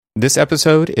This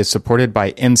episode is supported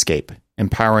by Enscape,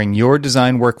 empowering your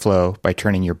design workflow by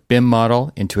turning your BIM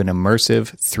model into an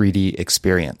immersive 3D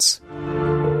experience.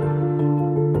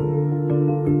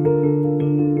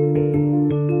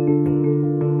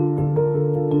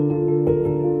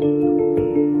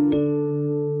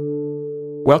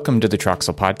 Welcome to the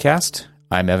Troxel Podcast.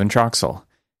 I'm Evan Troxel.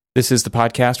 This is the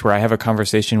podcast where I have a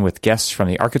conversation with guests from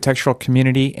the architectural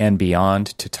community and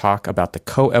beyond to talk about the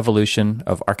co-evolution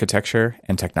of architecture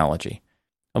and technology.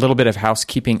 A little bit of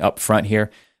housekeeping up front here.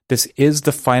 This is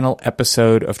the final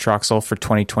episode of Troxel for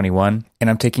 2021, and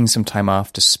I'm taking some time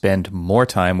off to spend more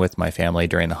time with my family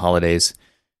during the holidays,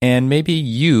 and maybe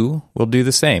you will do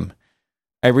the same.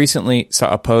 I recently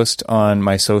saw a post on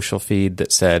my social feed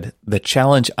that said, the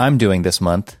challenge I'm doing this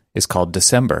month is called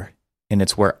December, and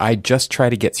it's where I just try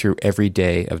to get through every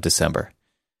day of December.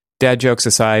 Dad jokes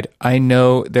aside, I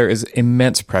know there is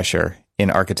immense pressure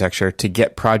in architecture to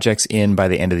get projects in by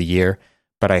the end of the year,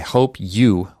 but I hope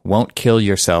you won't kill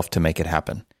yourself to make it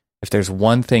happen. If there's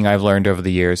one thing I've learned over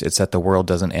the years, it's that the world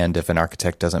doesn't end if an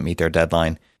architect doesn't meet their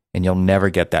deadline, and you'll never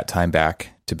get that time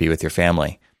back to be with your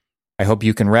family. I hope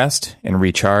you can rest and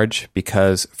recharge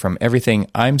because from everything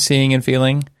I'm seeing and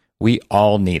feeling, we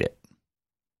all need it.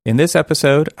 In this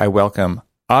episode, I welcome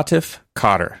Atif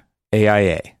Khader,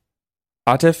 AIA.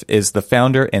 Atif is the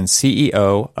founder and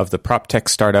CEO of the PropTech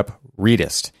startup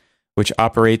Readist, which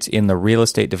operates in the real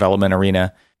estate development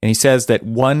arena, and he says that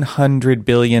 $100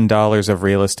 billion of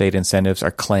real estate incentives are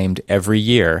claimed every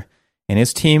year, and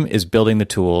his team is building the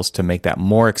tools to make that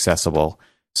more accessible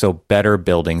so better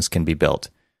buildings can be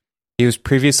built. He was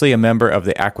previously a member of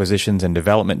the acquisitions and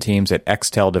development teams at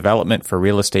Extel Development for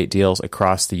real estate deals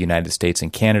across the United States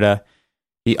and Canada.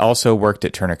 He also worked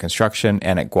at Turner Construction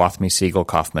and at Gwathmey Siegel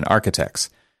Kaufman Architects.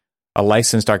 A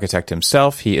licensed architect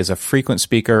himself, he is a frequent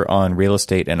speaker on real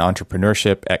estate and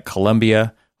entrepreneurship at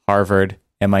Columbia, Harvard,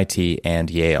 MIT, and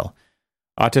Yale.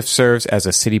 Atif serves as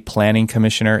a city planning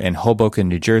commissioner in Hoboken,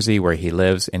 New Jersey, where he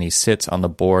lives, and he sits on the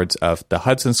boards of the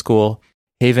Hudson School,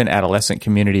 Haven Adolescent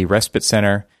Community Respite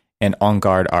Center, and En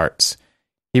Garde Arts.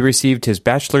 He received his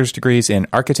bachelor's degrees in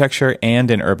architecture and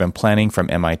in urban planning from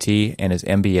MIT and his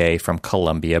MBA from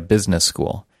Columbia Business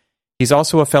School. He's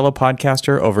also a fellow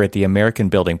podcaster over at the American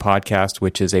Building Podcast,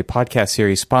 which is a podcast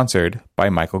series sponsored by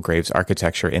Michael Graves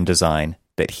Architecture and Design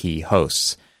that he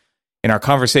hosts. In our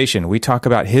conversation, we talk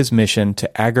about his mission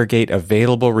to aggregate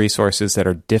available resources that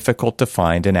are difficult to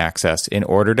find and access in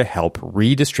order to help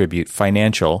redistribute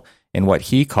financial and what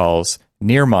he calls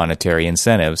near monetary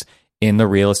incentives in the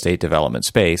real estate development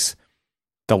space,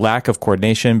 the lack of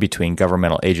coordination between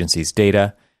governmental agencies'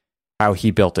 data, how he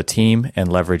built a team and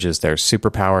leverages their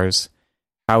superpowers,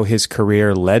 how his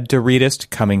career led to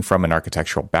Readist coming from an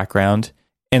architectural background,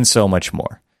 and so much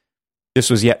more.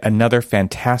 This was yet another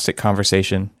fantastic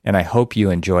conversation, and I hope you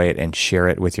enjoy it and share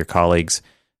it with your colleagues.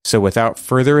 So without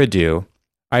further ado,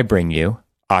 I bring you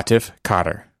Atif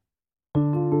Khader.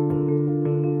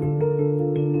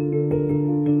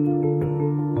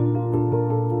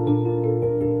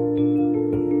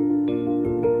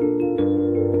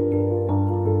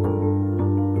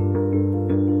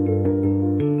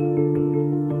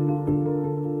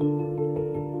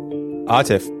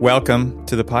 Atif, welcome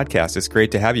to the podcast. It's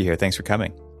great to have you here. Thanks for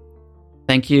coming.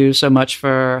 Thank you so much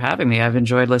for having me. I've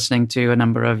enjoyed listening to a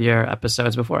number of your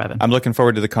episodes before, Evan. I'm looking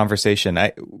forward to the conversation.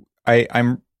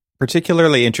 I'm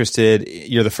particularly interested.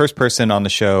 You're the first person on the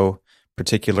show,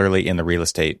 particularly in the real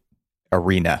estate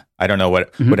arena. I don't know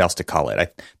what else to call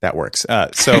it. That works.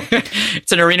 So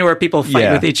it's an arena where people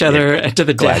fight with each other to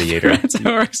the gladiator. Death. That's how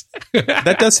it works.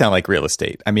 That does sound like real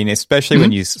estate. I mean, especially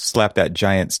when you slap that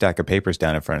giant stack of papers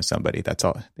down in front of somebody. That's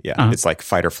all. Yeah, It's like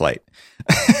fight or flight.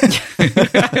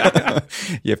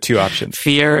 You have two options.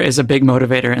 Fear is a big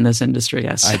motivator in this industry.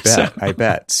 Yes, I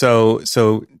bet. So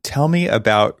tell me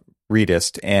about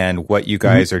Readist and what you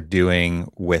guys are doing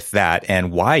with that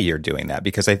and why you're doing that,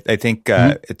 because I think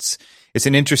it's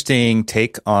an interesting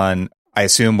take on, I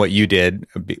assume, what you did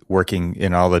working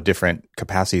in all the different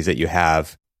capacities that you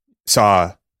have,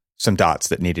 saw some dots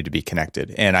that needed to be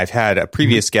connected. And I've had a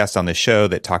previous guest on the show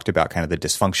that talked about kind of the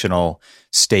dysfunctional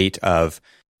state of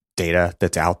data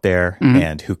that's out there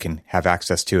and who can have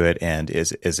access to it. And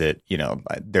is it,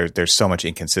 there's so much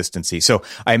inconsistency. So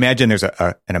I imagine there's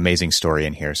an amazing story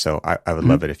in here. So I would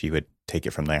love it if you would take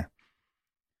it from there.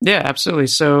 Yeah, absolutely.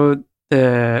 So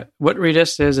what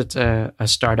Readist is, it's a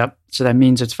startup. So that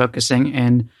means it's focusing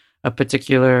in a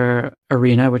particular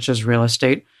arena, which is real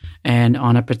estate, and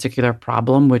on a particular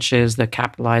problem, which is the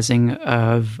capitalizing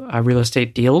of real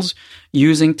estate deals,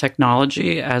 using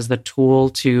technology as the tool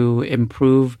to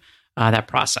improve that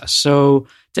process. So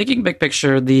taking big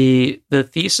picture, the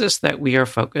thesis that we are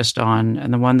focused on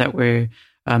and the one that we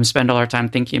spend all our time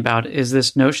thinking about is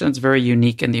this notion that's very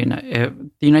unique in the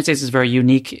United States is very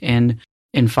unique in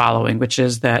following, which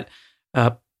is that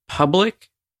public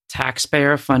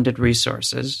taxpayer-funded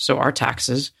resources, so our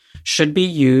taxes, should be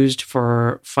used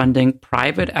for funding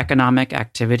private economic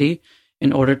activity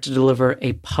in order to deliver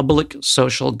a public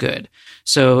social good.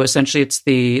 So essentially, it's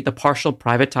the partial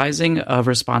privatizing of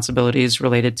responsibilities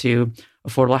related to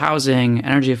affordable housing,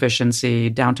 energy efficiency,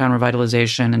 downtown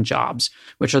revitalization, and jobs,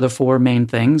 which are the four main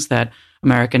things that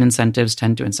American incentives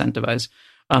tend to incentivize.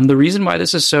 The reason why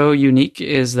this is so unique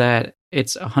is that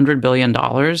it's $100 billion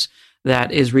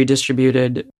that is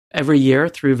redistributed every year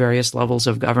through various levels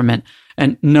of government.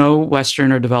 And no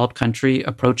Western or developed country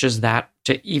approaches that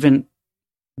to even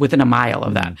within a mile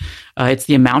of that. It's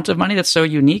the amount of money that's so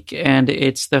unique, and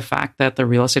it's the fact that the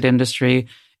real estate industry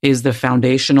is the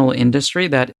foundational industry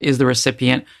that is the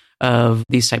recipient of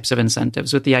these types of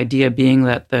incentives, with the idea being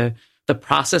that the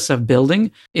process of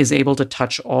building is able to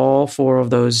touch all four of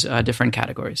those different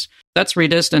categories. That's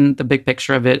Redist and the big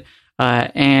picture of it.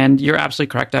 And you're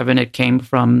absolutely correct, Evan. It came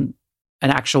from an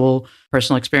actual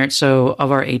personal experience. So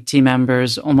of our 8 team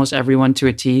members, almost everyone to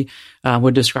a T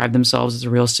would describe themselves as a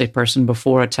real estate person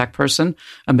before a tech person,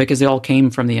 because they all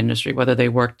came from the industry, whether they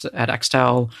worked at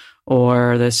Extel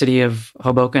or the city of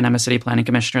Hoboken. I'm a city planning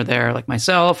commissioner there, like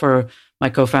myself, or my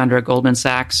co-founder at Goldman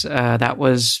Sachs.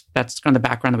 That's kind of the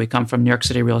background that we come from, New York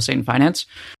City real estate and finance.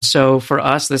 So for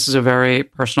us, this is a very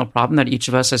personal problem that each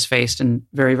of us has faced in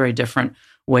very, very different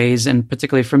ways. And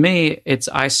particularly for me,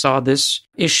 I saw this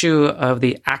issue of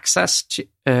the access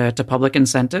to public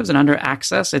incentives. And under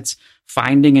access, it's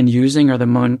finding and using are the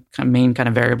main kind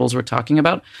of variables we're talking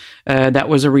about. That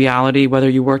was a reality, whether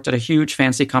you worked at a huge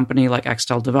fancy company like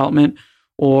Extel Development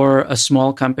or a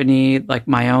small company like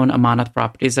my own, Amanath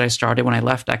Properties, that I started when I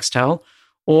left Extel,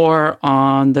 or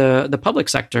on the public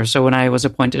sector. So when I was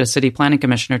appointed a city planning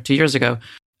commissioner 2 years ago,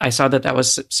 I saw that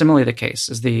was similarly the case,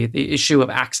 is the issue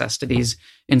of access to these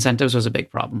incentives was a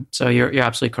big problem. So you're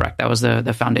absolutely correct. That was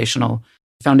the foundation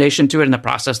to it and the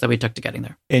process that we took to getting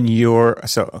there. And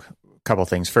so a couple of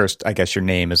things. First, I guess your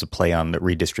name is a play on the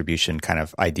redistribution kind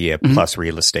of idea plus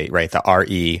real estate, right? The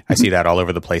RE, I see that all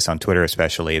over the place on Twitter,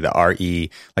 especially the RE.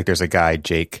 Like there's a guy,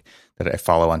 Jake, that I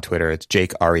follow on Twitter. It's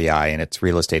Jake REI, and it's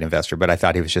real estate investor. But I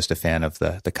thought he was just a fan of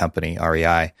the company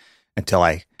REI until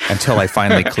I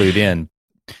finally clued in.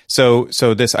 So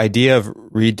this idea of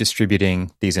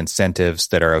redistributing these incentives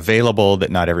that are available that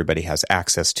not everybody has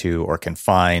access to or can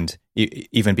find,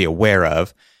 even be aware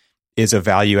of, is a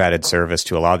value-added service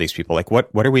to a lot of these people. Like what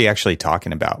are we actually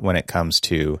talking about when it comes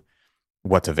to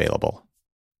what's available?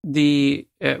 The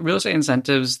real estate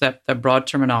incentives, that broad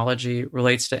terminology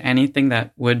relates to anything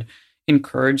that would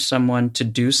encourage someone to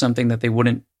do something that they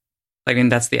wouldn't. I mean,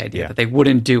 that's the idea, that they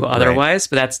wouldn't do otherwise,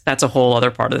 right. But that's a whole other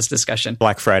part of this discussion.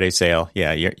 Black Friday sale.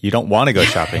 Yeah, you don't want to go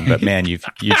shopping, but man, you're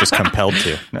just compelled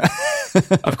to.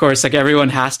 Of course, like everyone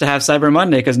has to have Cyber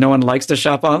Monday because no one likes to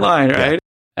shop online, right? Yeah.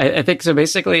 I think so.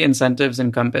 Basically, incentives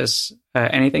encompass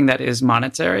anything that is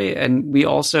monetary, and we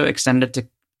also extend it to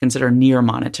consider near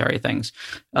monetary things.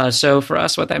 So for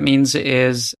us, what that means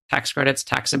is tax credits,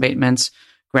 tax abatements,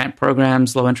 grant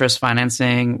programs, low interest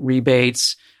financing,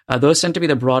 rebates. Those tend to be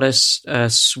the broadest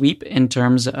sweep in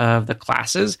terms of the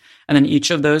classes. And then each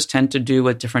of those tend to do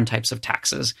with different types of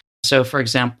taxes. So, for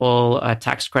example,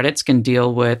 tax credits can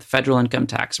deal with federal income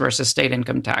tax versus state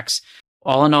income tax.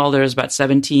 All in all, there's about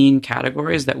 17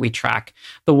 categories that we track.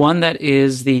 The one that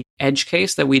is the edge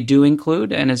case that we do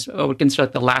include, and is what we consider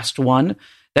like the last one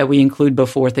that we include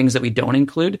before things that we don't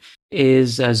include,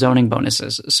 is zoning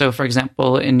bonuses. So, for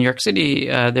example, in New York City,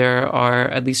 there are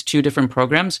at least 2 different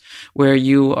programs where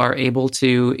you are able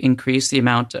to increase the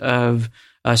amount of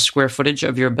square footage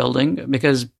of your building,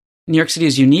 because New York City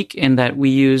is unique in that we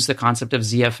use the concept of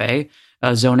ZFA,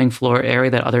 zoning floor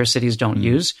area, that other cities don't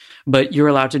use. But you're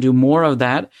allowed to do more of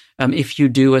that if you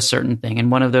do a certain thing. And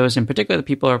one of those in particular that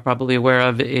people are probably aware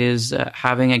of is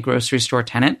having a grocery store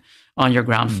tenant on your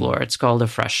ground floor. It's called a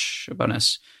fresh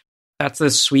bonus. That's the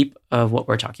sweep of what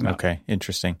we're talking about. Okay,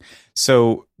 interesting.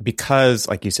 So because,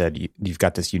 like you said, you've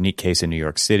got this unique case in New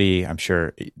York City, I'm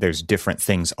sure there's different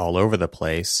things all over the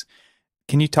place.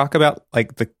 Can you talk about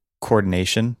like the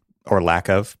coordination or lack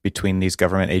of between these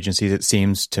government agencies? It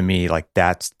seems to me like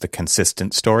that's the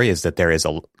consistent story, is that there is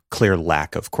a clear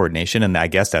lack of coordination. And I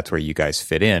guess that's where you guys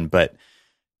fit in. But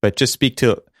just speak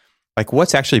to like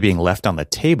what's actually being left on the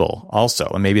table also.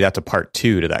 And maybe that's a part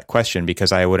 2 to that question,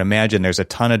 because I would imagine there's a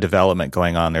ton of development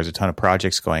going on. There's a ton of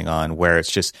projects going on where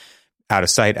it's just out of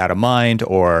sight, out of mind,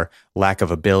 or lack of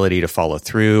ability to follow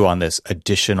through on this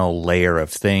additional layer of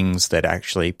things that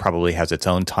actually probably has its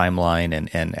own timeline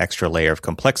and extra layer of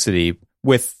complexity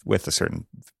with a certain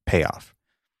payoff?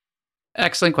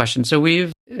 Excellent question. So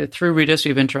through Redis,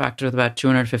 we've interacted with about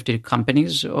 250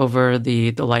 companies over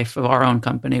the life of our own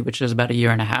company, which is about a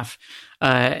year and a half.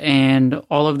 And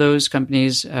all of those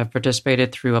companies have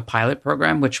participated through a pilot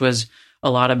program, which was a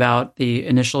lot about the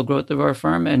initial growth of our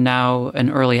firm, and now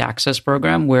an early access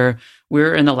program where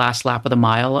we're in the last lap of the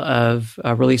mile of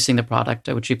releasing the product,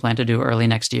 which we plan to do early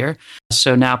next year.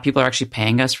 So now people are actually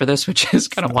paying us for this, which is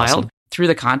kind of wild. Through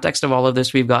the context of all of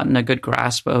this, we've gotten a good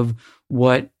grasp of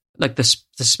what, like the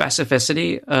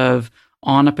specificity of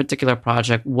on a particular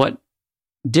project, what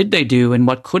did they do and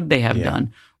what could they have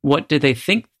done? What did they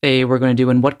think they were going to do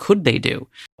and what could they do?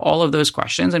 All of those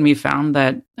questions. And we found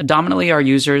that dominantly our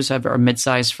users are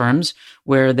mid-sized firms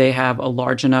where they have a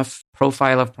large enough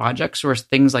profile of projects where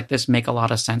things like this make a lot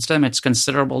of sense to them. It's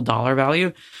considerable dollar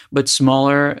value, but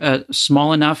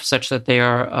small enough such that they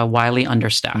are widely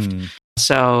understaffed.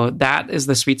 So that is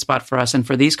the sweet spot for us. And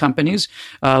for these companies,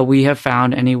 we have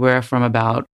found anywhere from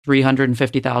about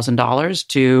 $350,000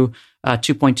 to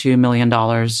 $2.2 million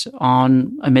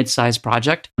on a mid-sized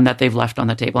project that they've left on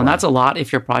the table. And that's a lot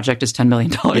if your project is $10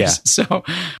 million. Yeah. So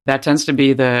that tends to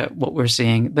be what we're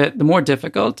seeing. The more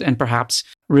difficult and perhaps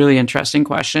really interesting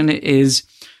question is,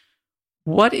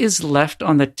 what is left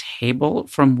on the table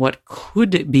from what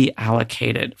could be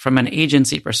allocated from an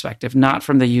agency perspective, not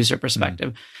from the user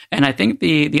perspective? And I think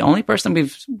the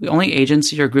only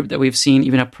agency or group that we've seen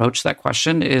even approach that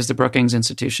question is the Brookings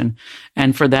Institution.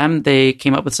 And for them, they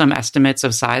came up with some estimates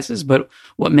of sizes. But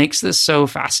what makes this so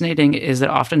fascinating is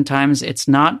that oftentimes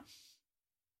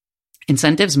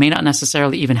incentives may not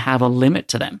necessarily even have a limit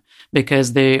to them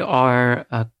because they are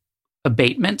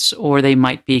abatements, or they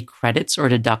might be credits or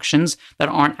deductions that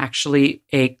aren't actually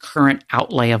a current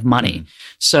outlay of money.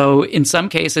 So in some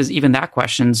cases, even that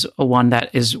question's one that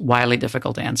is wildly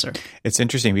difficult to answer. It's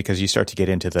interesting because you start to get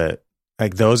into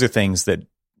those are things that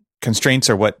constraints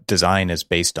are what design is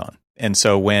based on. And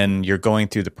so when you're going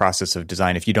through the process of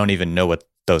design, if you don't even know what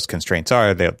those constraints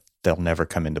are, they'll never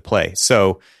come into play.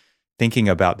 So thinking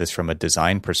about this from a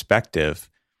design perspective,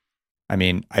 I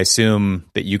mean, I assume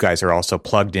that you guys are also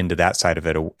plugged into that side of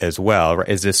it as well.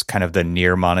 Is this kind of the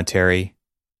near monetary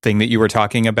thing that you were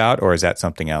talking about, or is that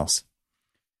something else?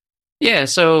 Yeah.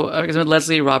 So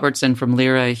Leslie Robertson from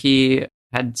Lyra, he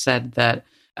had said that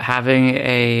having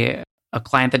a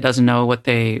client that doesn't know what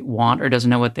they want or doesn't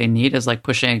know what they need is like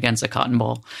pushing against a cotton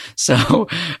ball. So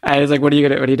I was like, what are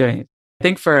you doing? I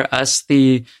think for us,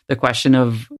 the question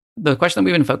that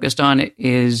we've been focused on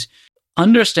is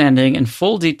understanding in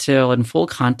full detail and full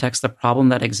context the problem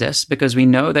that exists, because we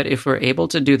know that if we're able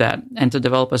to do that and to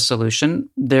develop a solution,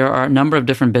 there are a number of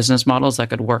different business models that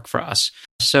could work for us.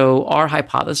 So our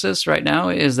hypothesis right now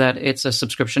is that it's a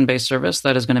subscription-based service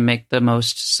that is going to make the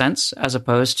most sense as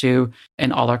opposed to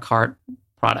an a la carte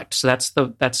product. So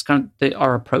that's kind of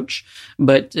our approach.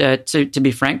 But to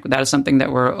be frank, that is something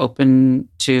that we're open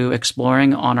to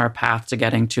exploring on our path to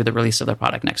getting to the release of the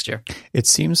product next year. It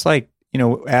seems like,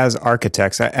 as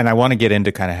architects, and I want to get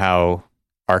into kind of how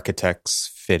architects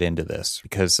fit into this,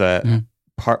 because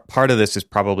part of this is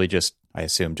probably just, I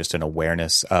assume, just an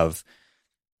awareness of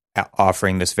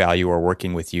offering this value or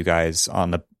working with you guys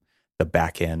on the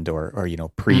back end or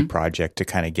pre-project to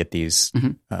kind of get these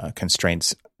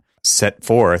constraints set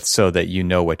forth so that you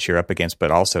know what you're up against,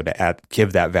 but also to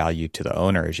give that value to the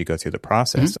owner as you go through the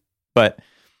process. But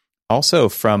also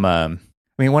from,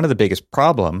 one of the biggest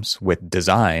problems with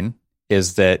design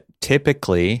is that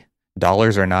typically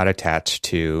dollars are not attached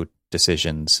to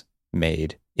decisions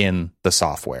made in the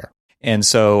software. And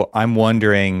so I'm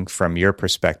wondering from your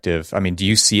perspective, do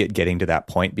you see it getting to that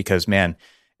point? Because man,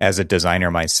 as a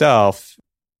designer myself,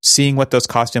 seeing what those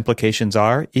cost implications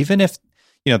are, even if,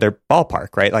 they're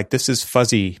ballpark, right? Like this is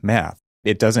fuzzy math.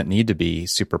 It doesn't need to be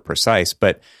super precise,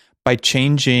 but by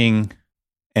changing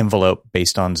envelope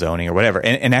based on zoning or whatever,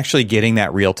 and actually getting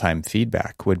that real-time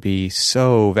feedback would be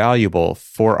so valuable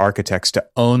for architects to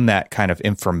own that kind of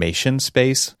information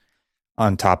space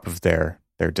on top of their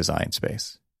design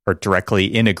space, or directly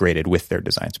integrated with their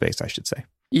design space, I should say.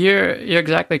 You're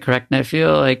exactly correct. And I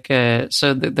feel like,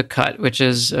 so the Cut, which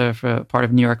is for part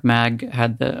of New York Mag,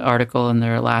 had the article in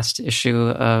their last issue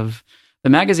of the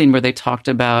magazine where they talked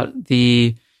about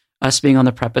us being on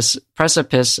the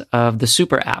precipice of the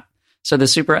super app. So the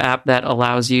super app that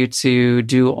allows you to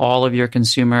do all of your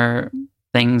consumer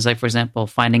things, like, for example,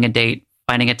 finding a date,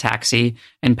 finding a taxi,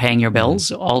 and paying your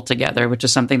bills all together, which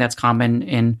is something that's common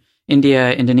in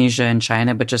India, Indonesia, and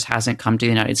China, but just hasn't come to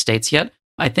the United States yet.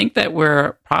 I think that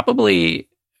we're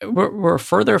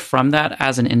further from that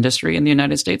as an industry in the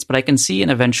United States, but I can see an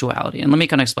eventuality. And let me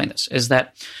kind of explain this, is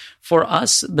that for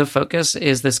us, the focus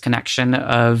is this connection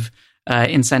of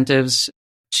incentives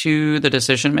to the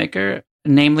decision maker.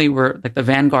 Namely, we're like the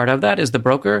vanguard of that is the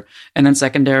broker, and then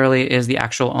secondarily is the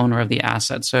actual owner of the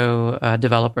asset, so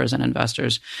developers and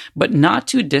investors. But not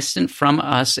too distant from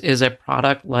us is a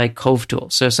product like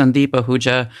CoveTool. So Sandeep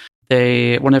Ahuja,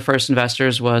 one of the first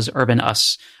investors was Urban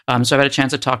Us. So I've had a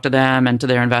chance to talk to them and to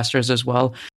their investors as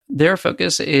well. Their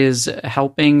focus is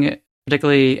helping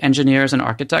particularly engineers and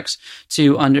architects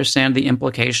to understand the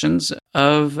implications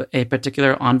of a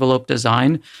particular envelope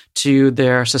design to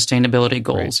their sustainability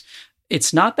goals. Right.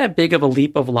 It's not that big of a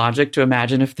leap of logic to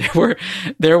imagine if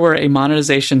there were a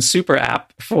monetization super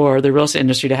app for the real estate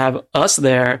industry to have us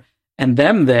there and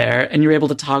them there, and you're able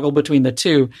to toggle between the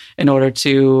two in order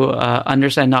to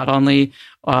understand not only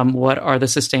what are the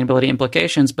sustainability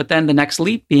implications, but then the next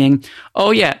leap being,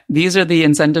 oh yeah, these are the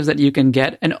incentives that you can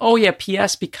get. And oh yeah,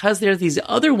 P.S., because there's these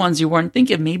other ones you weren't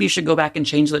thinking of, maybe you should go back and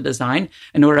change the design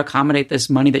in order to accommodate this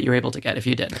money that you're able to get if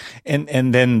you did.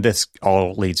 And then this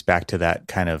all leads back to that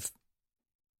kind of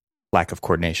lack of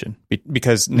coordination,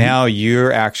 because now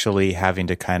you're actually having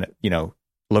to kind of,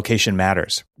 location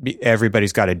matters.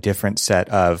 Everybody's got a different set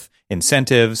of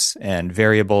incentives and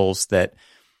variables that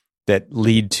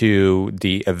lead to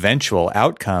the eventual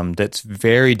outcome that's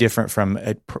very different from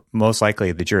most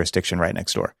likely the jurisdiction right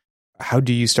next door. How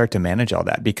do you start to manage all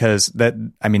that? Because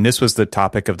this was the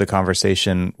topic of the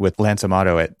conversation with Lance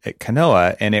Amato at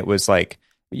Kanoa, and it was like,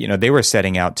 they were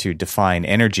setting out to define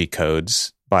energy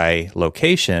codes by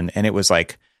location, and it was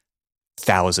like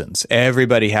thousands.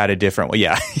 Everybody had a different. Well,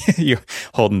 yeah, you're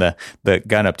holding the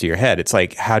gun up to your head. It's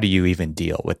like, how do you even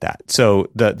deal with that? So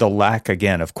the lack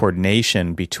again of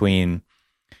coordination between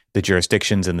the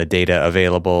jurisdictions and the data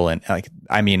available, and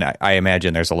I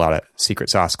imagine there's a lot of secret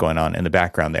sauce going on in the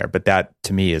background there. But that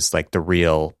to me is like the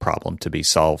real problem to be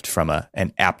solved from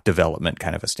an app development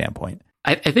kind of a standpoint.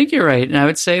 I think you're right, and I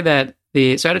would say that so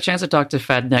I had a chance to talk to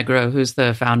Fed Negro, who's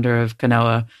the founder of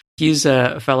Kanoa. He's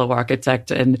a fellow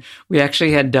architect, and we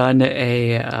actually had done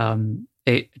a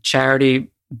charity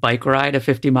bike ride, a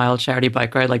 50-mile charity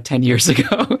bike ride like 10 years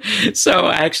ago. So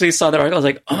I actually saw that article. I was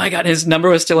like, oh my God, his number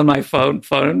was still in my phone.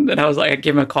 And I was like, I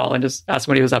gave him a call and just asked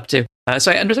what he was up to.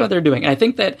 So I understand what they're doing. And I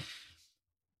think that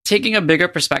taking a bigger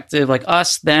perspective, like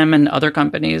us, them, and other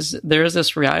companies, there is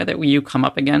this reality that you come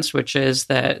up against, which is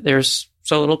that there's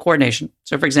so little coordination.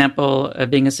 So, for example,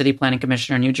 being a city planning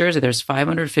commissioner in New Jersey, there's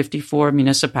 554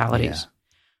 municipalities. Yeah.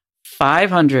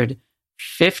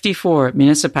 554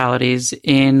 municipalities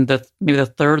in maybe the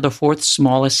third or the fourth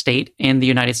smallest state in the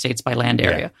United States by land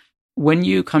area. Yeah. When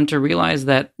you come to realize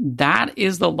that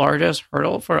is the largest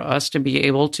hurdle for us to be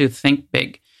able to think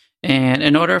big. And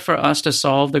in order for us to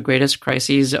solve the greatest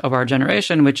crises of our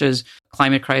generation, which is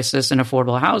climate crisis and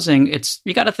affordable housing,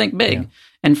 you got to think big. Yeah.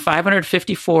 And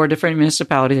 554 different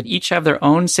municipalities that each have their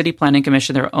own city planning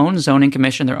commission, their own zoning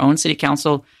commission, their own city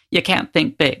council, you can't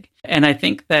think big. And I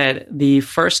think that the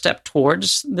first step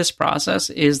towards this process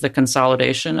is the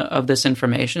consolidation of this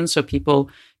information so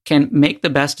people can make the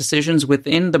best decisions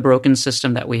within the broken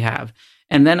system that we have.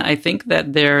 And then I think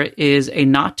that there is a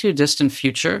not too distant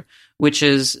future, which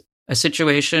is a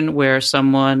situation where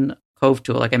someone,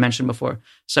 CoveTool, like I mentioned before,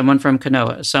 someone from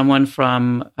Kanoa, someone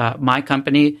from my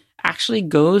company actually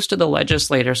goes to the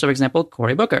legislator. So, for example,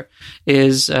 Cory Booker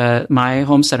is my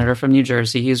home senator from New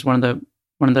Jersey. He's one of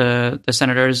the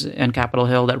senators in Capitol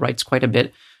Hill that writes quite a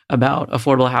bit about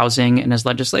affordable housing and his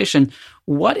legislation.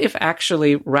 What if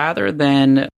actually, rather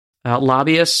than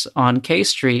lobbyists on K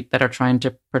Street that are trying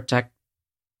to protect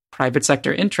private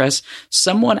sector interests,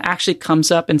 someone actually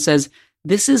comes up and says,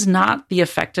 this is not the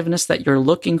effectiveness that you're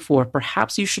looking for.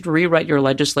 Perhaps you should rewrite your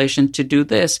legislation to do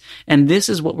this. And this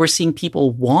is what we're seeing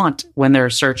people want when they're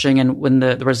searching and when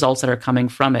the results that are coming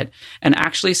from it. And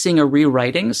actually seeing a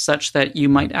rewriting such that you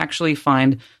might actually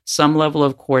find some level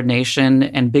of coordination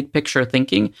and big picture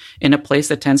thinking in a place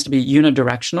that tends to be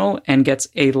unidirectional and gets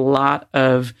a lot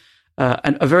of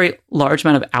a very large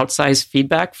amount of outsized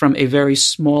feedback from a very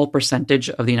small percentage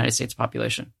of the United States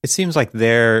population. It seems like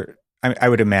I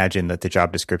would imagine that the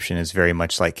job description is very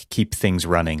much like keep things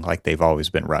running like they've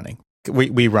always been running.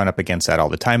 We run up against that all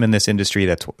the time in this industry.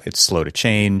 It's slow to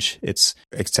change, it's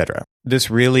et cetera. It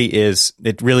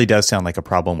really does sound like a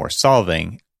problem we're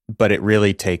solving, but it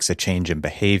really takes a change in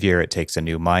behavior. It takes a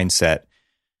new mindset.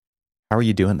 How are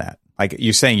you doing that? Like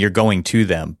you're saying you're going to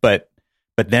them, but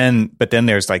then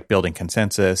there's like building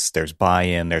consensus, there's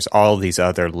buy-in, there's all these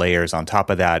other layers on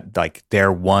top of that. Like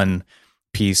they're one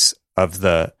piece of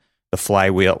the the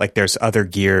flywheel, like there's other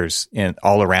gears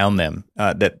all around them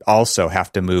that also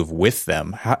have to move with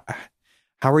them. How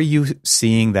are you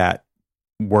seeing that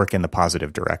work in the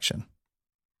positive direction?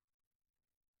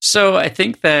 So I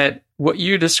think that what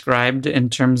you described in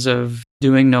terms of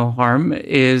doing no harm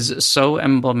is so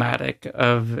emblematic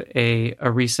of a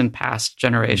recent past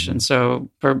generation. So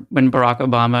when Barack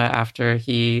Obama, after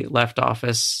he left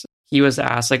office, he was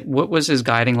asked, like, what was his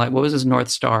guiding light? What was his North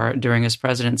Star during his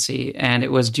presidency? And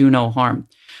it was do no harm,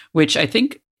 which I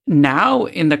think now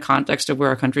in the context of where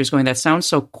our country is going, that sounds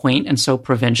so quaint and so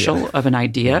provincial of an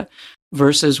idea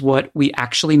versus what we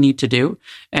actually need to do.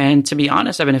 And to be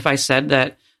honest, I mean, if I said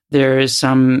that there is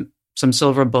some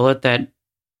silver bullet that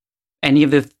any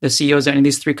of the CEOs of any of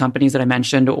these three companies that I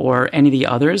mentioned or any of the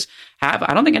others have,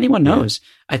 I don't think anyone knows.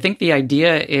 I think the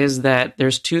idea is that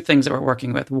there's two things that we're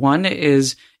working with. One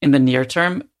is in the near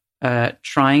term,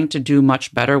 trying to do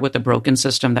much better with the broken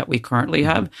system that we currently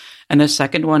have. And the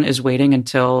second one is waiting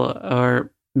until, or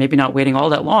maybe not waiting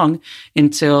all that long,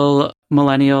 until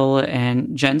millennial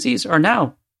and Gen Zs are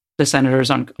now the senators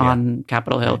on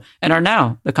Capitol Hill and are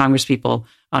now the Congress people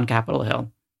on Capitol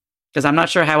Hill. Because I'm not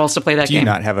sure how else to play that game. Do you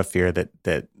not have a fear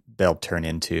that they'll turn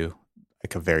into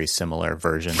like a very similar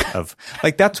version of,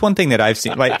 like, that's one thing that I've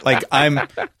seen.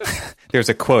 There's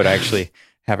a quote, I actually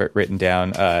have it written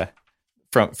down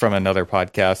from another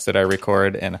podcast that I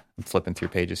record, and I'm flipping through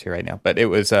pages here right now. But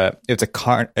it's a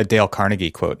Dale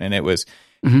Carnegie quote, and it was,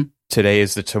 "Today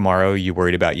is the tomorrow you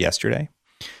worried about yesterday,"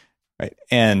 right?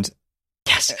 And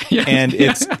yes, and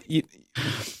it's.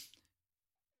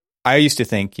 I used to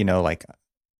think, like,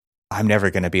 I'm never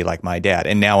going to be like my dad,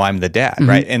 and now I'm the dad,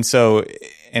 right? And so,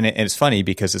 and it's funny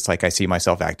because it's like I see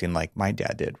myself acting like my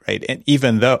dad did, right?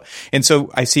 And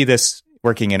so I see this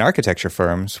working in architecture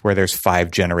firms where there's 5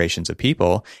 generations of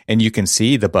people, and you can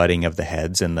see the butting of the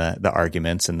heads and the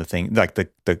arguments and the thing, like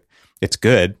it's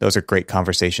good. Those are great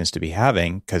conversations to be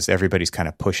having because everybody's kind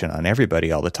of pushing on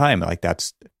everybody all the time. Like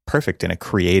that's perfect in a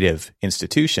creative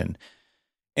institution.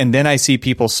 And then I see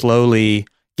people slowly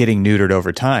getting neutered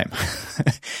over time.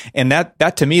 And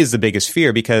that to me is the biggest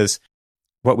fear, because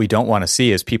what we don't want to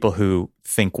see is people who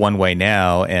think one way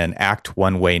now and act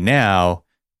one way now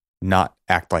not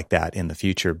act like that in the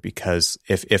future. Because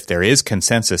if there is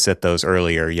consensus at those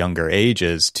earlier, younger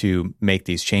ages to make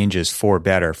these changes for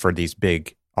better, for these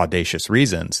big, audacious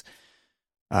reasons,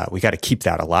 we got to keep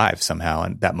that alive somehow,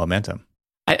 and that momentum.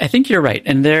 I think you're right.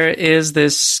 And there is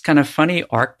this kind of funny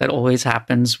arc that always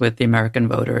happens with the American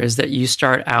voter, is that you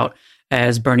start out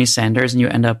as Bernie Sanders and you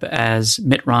end up as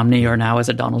Mitt Romney or now as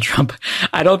a Donald Trump.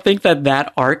 I don't think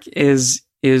that arc is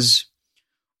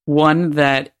one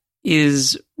that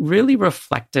is really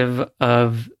reflective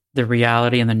of the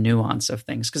reality and the nuance of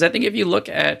things. Because I think if you look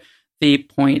at the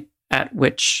point at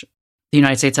which the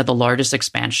United States had the largest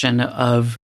expansion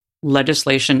of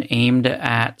legislation aimed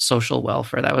at social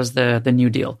welfare, that was the New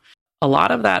Deal. A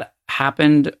lot of that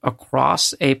happened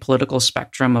across a political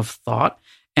spectrum of thought,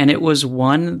 and it was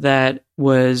one that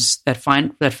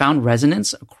found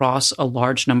resonance across a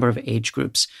large number of age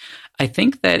groups. I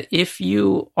think that if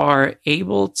you are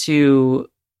able to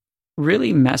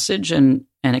really message and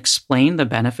explain the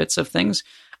benefits of things,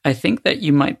 I think that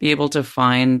you might be able to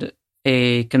find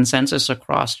a consensus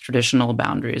across traditional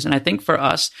boundaries. And I think for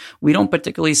us, we don't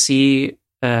particularly see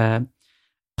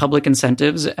public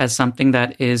incentives as something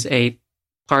that is a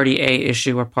party A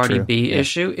issue or party B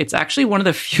issue. It's actually one of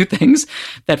the few things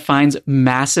that finds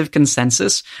massive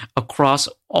consensus across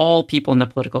all people in the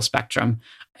political spectrum.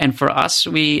 And for us,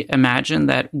 we imagine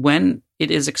that when it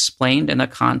is explained in the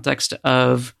context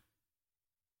of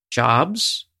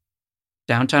jobs,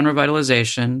 downtown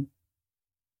revitalization,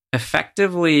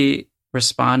 effectively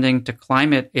responding to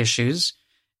climate issues,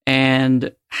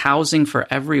 and housing for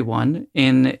everyone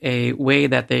in a way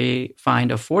that they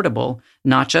find affordable,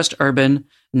 not just urban,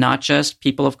 not just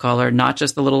people of color, not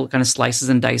just the little kind of slices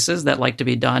and dices that like to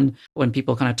be done when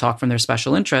people kind of talk from their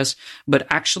special interests, but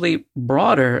actually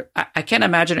broader. I can't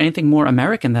imagine anything more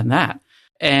American than that.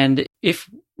 And if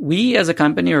we as a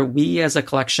company, or we as a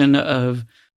collection of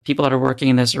people that are working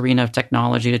in this arena of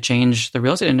technology to change the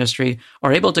real estate industry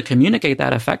are able to communicate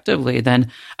that effectively,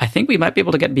 then I think we might be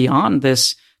able to get beyond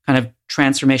this kind of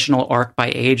transformational arc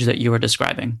by age that you were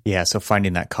describing. Yeah, so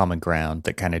finding that common ground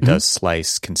that kind of does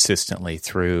slice consistently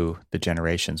through the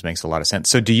generations makes a lot of sense.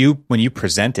 So when you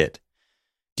present it,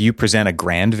 do you present a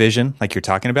grand vision like you're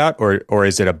talking about, or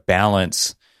is it a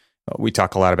balance? We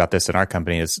talk a lot about this in our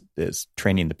company is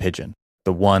training the pigeon.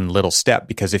 The one little step,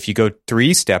 because if you go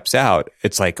 3 steps out,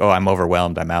 it's like, oh, I'm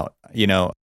overwhelmed, I'm out,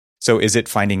 So is it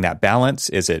finding that balance?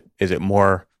 Is it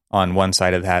more on one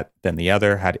side of that than the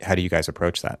other? How do you guys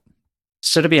approach that?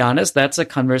 So to be honest, that's a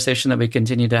conversation that we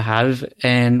continue to have.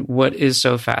 And what is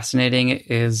so fascinating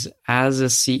is as a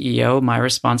CEO, my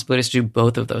responsibility is to do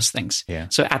both of those things. Yeah.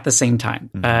 So at the same time.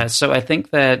 So I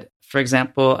think that, for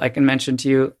example, I can mention to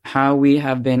you how we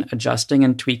have been adjusting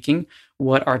and tweaking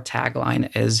what our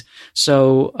tagline is.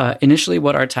 So initially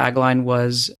what our tagline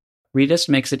was, Reedus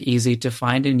makes it easy to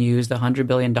find and use the $100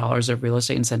 billion of real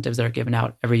estate incentives that are given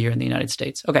out every year in the United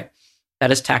States. Okay,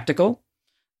 that is tactical.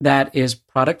 That is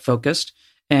product focused,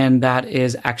 and that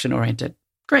is action oriented.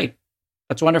 Great.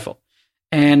 That's wonderful.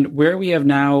 And where we have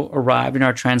now arrived in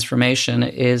our transformation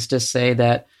is to say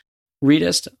that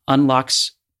Reedus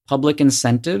unlocks public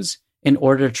incentives in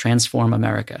order to transform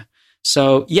America.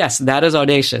 So yes, that is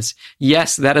audacious.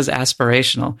 Yes, that is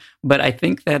aspirational. But I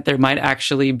think that there might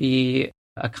actually be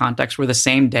a context where the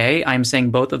same day I'm saying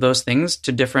both of those things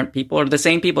to different people or the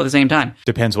same people at the same time.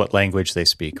 Depends what language they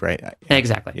speak, right?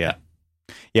 Exactly. Yeah.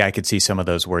 Yeah, I could see some of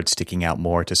those words sticking out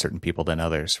more to certain people than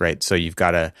others, right? So you've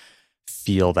got to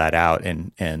feel that out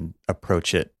and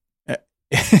approach it.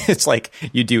 It's like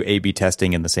you do A/B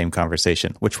testing in the same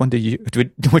conversation. Which one did you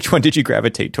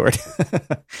gravitate toward?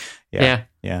 Yeah.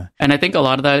 And I think a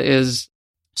lot of that is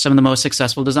some of the most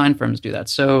successful design firms do that.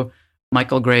 So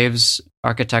Michael Graves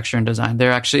Architecture and Design,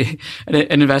 they're actually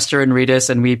an investor in Reedus,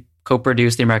 and we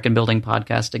co-produce the American Building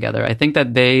podcast together. I think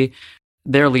that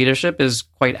their leadership is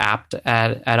quite apt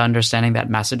at understanding that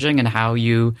messaging and how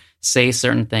you say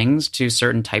certain things to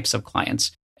certain types of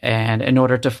clients. And in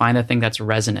order to find the thing that's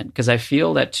resonant, because I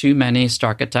feel that too many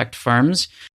Starchitect firms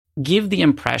give the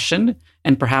impression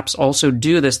and perhaps also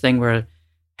do this thing where,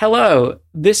 hello,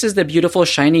 this is the beautiful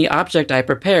shiny object I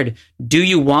prepared. Do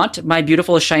you want my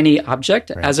beautiful shiny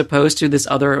object? Right. As opposed to this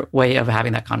other way of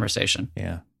having that conversation.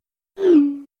 Yeah.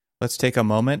 Let's take a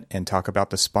moment and talk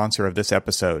about the sponsor of this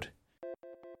episode.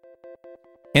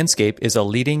 Enscape is a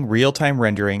leading real-time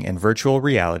rendering and virtual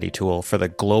reality tool for the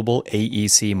global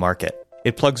AEC market.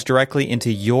 It plugs directly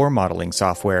into your modeling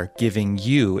software, giving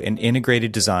you an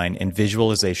integrated design and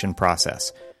visualization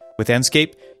process. With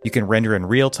Enscape, you can render in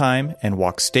real time and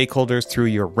walk stakeholders through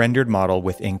your rendered model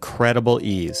with incredible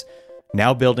ease.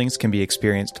 Now buildings can be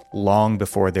experienced long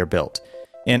before they're built.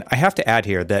 And I have to add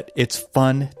here that it's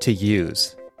fun to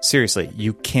use. Seriously,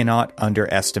 you cannot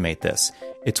underestimate this.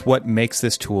 It's what makes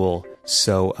this tool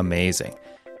so amazing.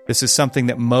 This is something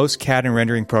that most CAD and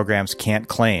rendering programs can't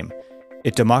claim.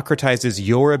 It democratizes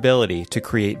your ability to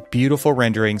create beautiful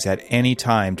renderings at any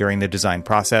time during the design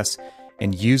process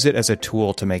and use it as a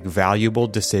tool to make valuable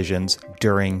decisions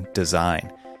during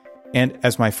design. And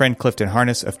as my friend Clifton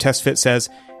Harness of TestFit says,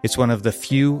 it's one of the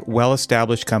few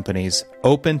well-established companies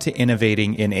open to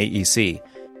innovating in AEC.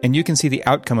 And you can see the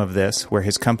outcome of this, where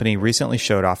his company recently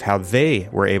showed off how they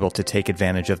were able to take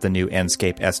advantage of the new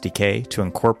Enscape SDK to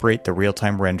incorporate the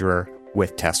real-time renderer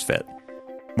with TestFit.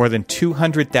 More than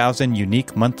 200,000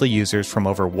 unique monthly users from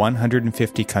over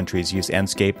 150 countries use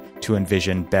Enscape to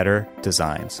envision better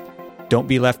designs. Don't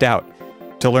be left out.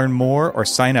 To learn more or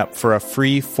sign up for a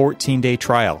free 14-day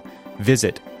trial,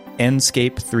 visit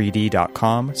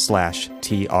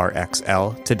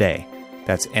enscape3d.com/TRXL today.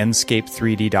 That's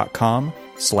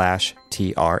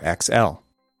enscape3d.com/TRXL.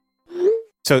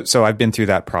 So I've been through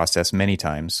that process many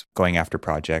times, going after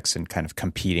projects and kind of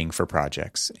competing for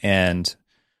projects. And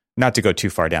not to go too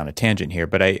far down a tangent here,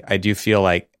 but I do feel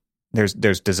like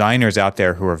there's designers out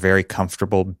there who are very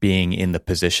comfortable being in the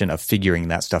position of figuring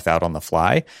that stuff out on the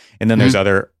fly. And then there's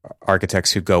other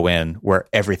architects who go in where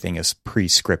everything is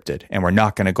pre-scripted and we're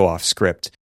not going to go off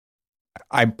script.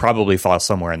 I probably fall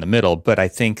somewhere in the middle, but I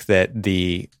think that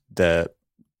the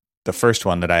first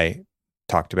one that I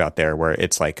talked about there, where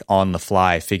it's like on the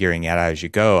fly, figuring it out as you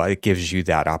go, it gives you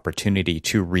that opportunity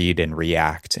to read and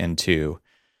react and to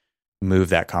move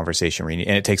that conversation. And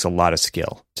it takes a lot of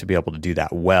skill to be able to do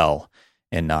that well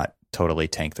and not totally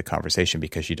tank the conversation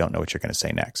because you don't know what you're going to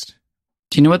say next.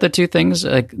 Do you know what the two things,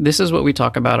 like this is what we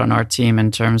talk about on our team in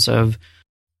terms of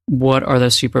what are the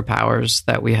superpowers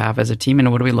that we have as a team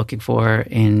and what are we looking for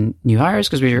in new hires?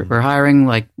 Because we're hiring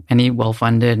like any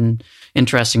well-funded and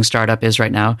interesting startup is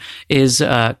right now, is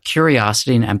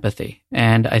curiosity and empathy.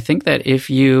 And I think that if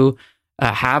you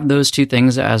have those two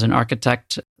things as an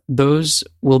architect, those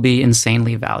will be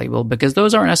insanely valuable because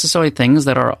those aren't necessarily things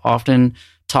that are often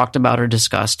talked about or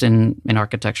discussed in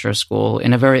architecture school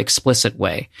in a very explicit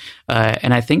way.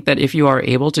 And I think that if you are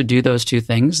able to do those two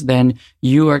things, then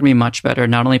you are going to be much better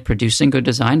not only producing good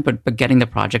design, but getting the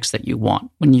projects that you want.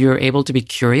 When you're able to be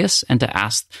curious and to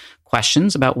ask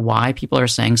questions about why people are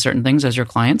saying certain things as your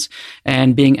clients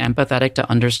and being empathetic to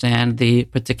understand the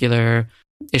particular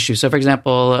issue. So for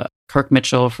example, Kirk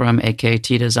Mitchell from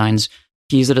AKT Designs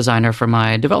He's a designer for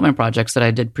my development projects that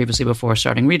I did previously before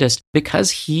starting Redist.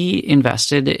 Because he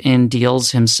invested in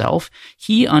deals himself,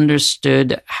 he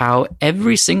understood how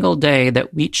every single day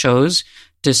that we chose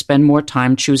to spend more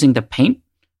time choosing the paint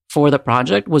for the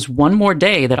project was one more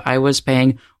day that I was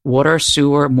paying water,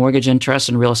 sewer, mortgage interest,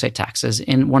 and real estate taxes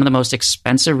in one of the most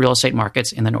expensive real estate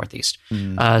markets in the Northeast.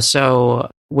 So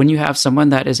when you have someone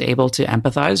that is able to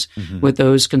empathize with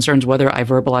those concerns, whether I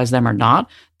verbalize them or not,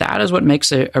 that is what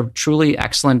makes a truly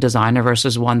excellent designer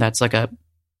versus one that's like a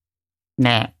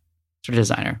nah sort of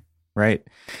designer. Right.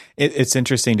 It's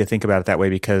interesting to think about it that way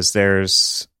because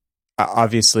there's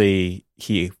obviously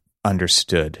he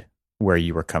understood where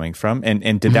you were coming from.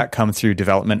 And did that come through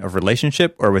development of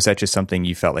relationship, or was that just something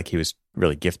you felt like he was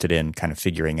really gifted in kind of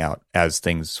figuring out as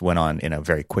things went on in a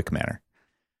very quick manner?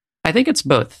 I think it's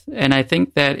both. And I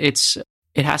think that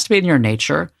it has to be in your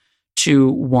nature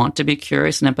to want to be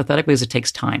curious and empathetic because it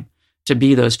takes time to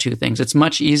be those two things. It's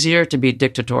much easier to be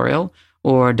dictatorial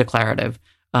or declarative.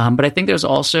 But I think there's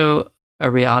also a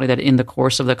reality that in the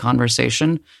course of the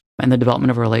conversation and the development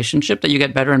of a relationship that you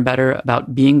get better and better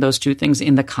about being those two things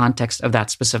in the context of that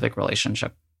specific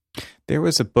relationship. There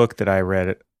was a book that I read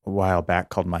a while back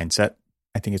called Mindset.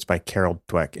 I think it's by Carol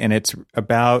Dweck. And it's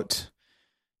about,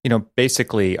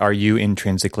 basically, are you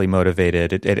intrinsically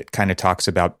motivated? It kind of talks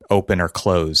about open or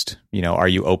closed. Are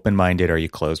you open-minded? Are you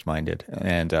closed-minded?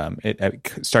 And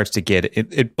it starts to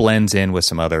it blends in with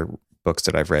some other books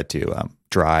that I've read too.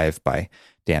 Drive by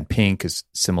Dan Pink is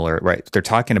similar, right? They're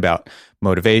talking about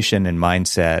motivation and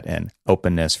mindset and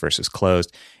openness versus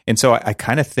closed. And so I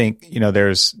kind of think,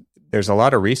 there's a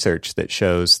lot of research that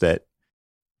shows that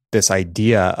this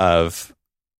idea of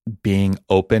being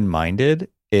open-minded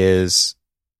is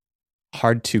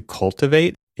hard to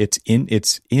cultivate. It's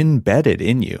embedded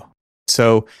in you.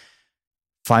 So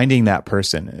finding that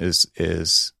person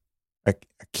is a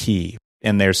key.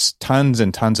 And there's tons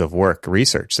and tons of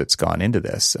research that's gone into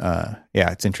this.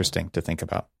 It's interesting to think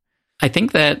about. I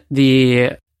think that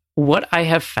what I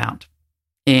have found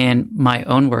in my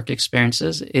own work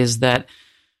experiences is that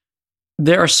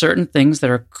there are certain things that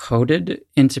are coded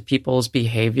into people's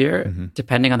behavior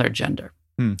depending on their gender.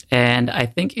 And I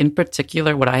think in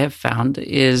particular, what I have found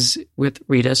is with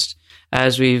Redist,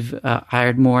 as we've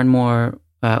hired more and more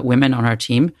women on our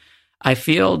team, I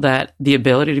feel that the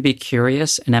ability to be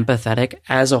curious and empathetic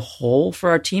as a whole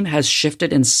for our team has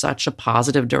shifted in such a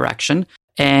positive direction.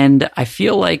 And I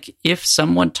feel like if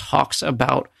someone talks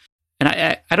about, and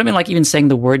I don't mean like even saying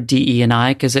the word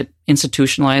DE&I because it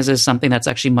institutionalizes something that's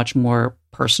actually much more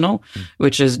personal,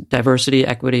 which is diversity,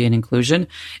 equity, and inclusion,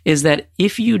 is that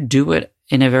if you do it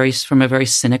from a very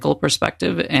cynical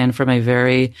perspective and from a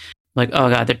very like, oh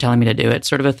God, they're telling me to do it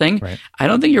sort of a thing. Right. I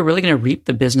don't think you're really going to reap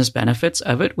the business benefits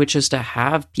of it, which is to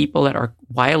have people that are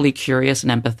wildly curious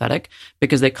and empathetic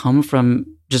because they come from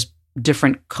just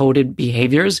different coded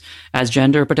behaviors as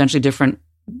gender, potentially different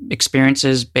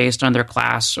experiences based on their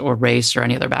class or race or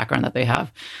any other background that they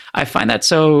have. I find that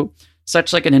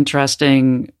such like an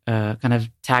interesting kind of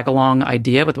tag-along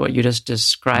idea with what you just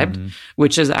described,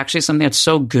 which is actually something that's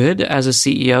so good as a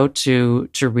CEO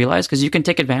to realize because you can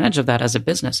take advantage of that as a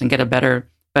business and get a better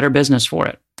business for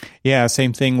it. Yeah,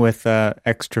 same thing with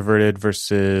extroverted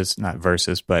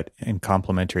but in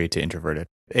complementary to introverted.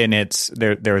 And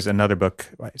there was another book,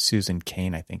 Susan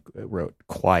Cain, I think, wrote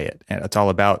Quiet, and it's all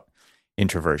about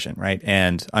introversion, right?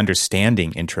 And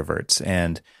understanding introverts.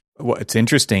 And what's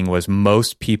interesting was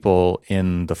most people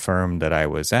in the firm that I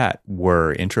was at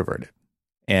were introverted.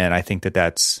 And I think that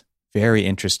that's very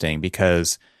interesting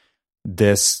because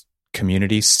this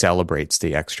community celebrates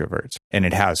the extroverts, and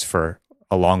it has for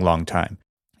a long, long time.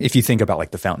 If you think about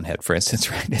like the Fountainhead, for instance,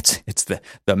 right? It's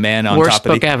the man on worst top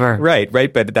of book ever. Right.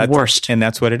 But that's worst. And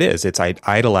that's what it is. It's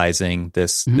idolizing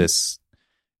this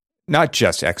not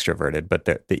just extroverted, but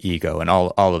the ego and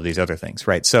all of these other things,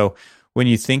 right? So when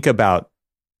you think about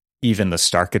even the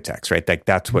Starchitects, right?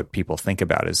 That's what people think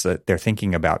about is that they're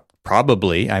thinking about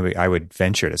probably, I would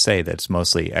venture to say that it's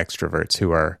mostly extroverts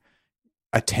who are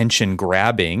attention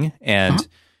grabbing and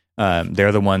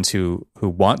they're the ones who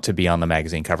want to be on the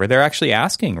magazine cover. They're actually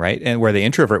asking, right? And where the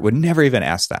introvert would never even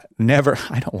ask that. Never,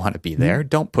 I don't want to be there.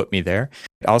 Don't put me there.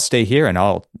 I'll stay here and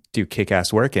I'll do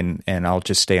kick-ass work and I'll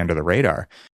just stay under the radar.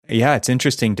 Yeah, it's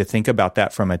interesting to think about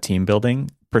that from a team building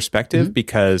perspective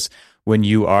because when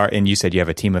you are, and you said you have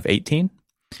a team of 18?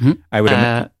 I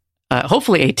would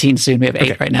hopefully 18 soon. We have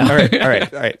 8 right now. All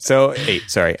right. So 8,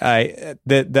 sorry.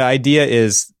 The idea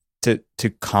is to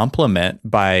complement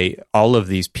by all of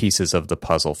these pieces of the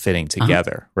puzzle fitting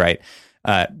together, right?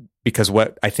 Because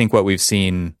what we've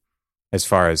seen as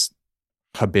far as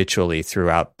habitually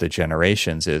throughout the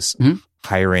generations is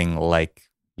hiring like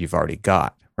you've already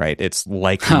got, right? It's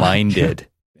like-minded.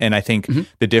 And I think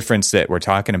the difference that we're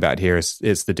talking about here is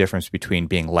the difference between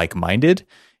being like-minded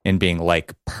and being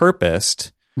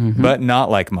like-purposed, but not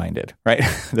like-minded, right?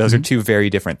 Those are two very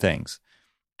different things.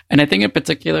 And I think in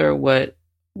particular, what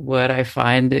I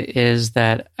find is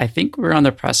that I think we're on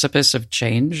the precipice of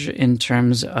change in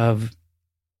terms of,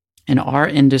 in our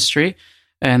industry,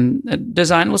 and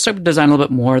design. Let's talk about design a little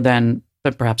bit more than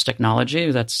perhaps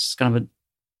technology. That's kind of a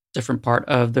different part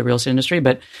of the real estate industry.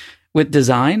 But with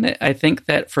design, I think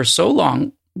that for so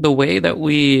long, the way that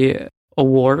we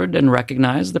awarded and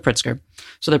recognized the Pritzker,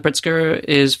 so the Pritzker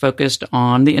is focused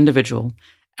on the individual,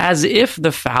 as if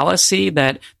the fallacy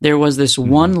that there was this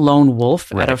one lone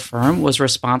wolf at a firm was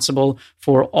responsible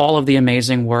for all of the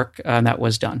amazing work that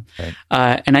was done.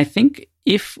 Right. And I think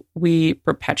if we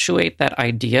perpetuate that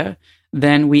idea,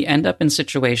 then we end up in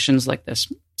situations like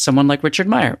this. Someone like Richard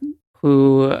Meyer,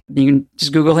 who you can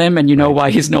just Google him and you know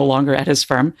why he's no longer at his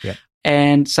firm,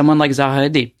 and someone like Zaha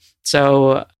Hadid.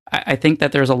 So I think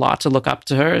that there's a lot to look up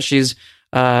to her. She's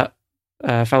a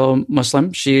fellow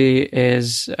Muslim. She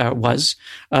was.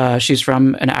 She's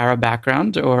from an Arab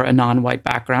background or a non-white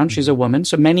background. She's a woman.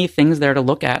 So many things there to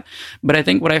look at. But I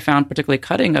think what I found particularly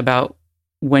cutting about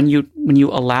when you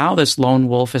allow this lone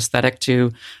wolf aesthetic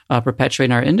to perpetuate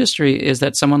in our industry is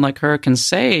that someone like her can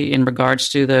say, in regards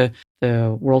to the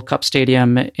World Cup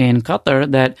stadium in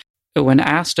Qatar, that when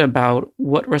asked about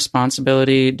what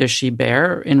responsibility does she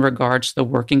bear in regards to the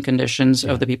working conditions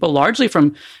of the people, largely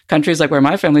from countries like where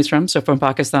my family's from, so from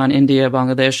Pakistan, India,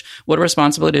 Bangladesh, what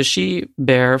responsibility does she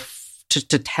bear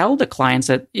to tell the clients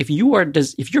that if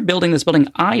you're building this building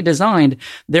I designed,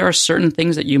 there are certain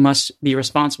things that you must be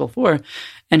responsible for.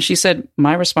 And she said,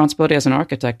 my responsibility as an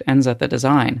architect ends at the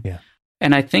design. Yeah.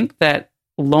 And I think that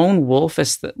lone wolf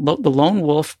is the lone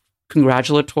wolf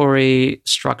congratulatory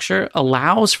structure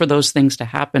allows for those things to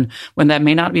happen when that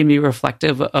may not be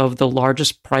reflective of the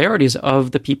largest priorities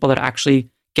of the people that actually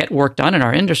get work done in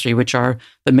our industry, which are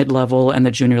the mid-level and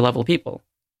the junior level people.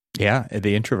 Yeah,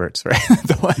 the introverts, right?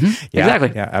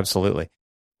 Exactly. Yeah, absolutely.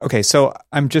 Okay, so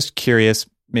I'm just curious,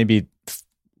 maybe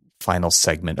final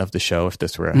segment of the show, if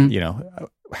this were,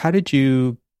 how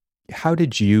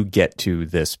did you get to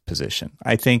this position?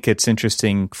 I think it's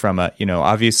interesting from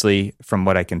obviously from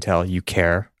what I can tell, you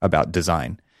care about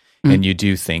design and you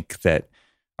do think that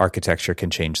architecture can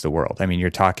change the world. I mean, you're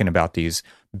talking about these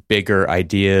bigger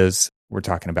ideas. We're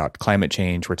talking about climate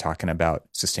change. We're talking about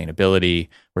sustainability.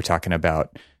 We're talking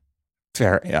about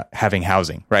having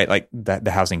housing, right? Like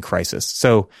the housing crisis.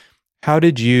 So how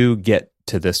did you get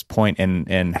to this point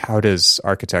and how does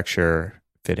architecture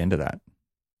fit into that?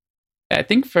 I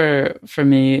think for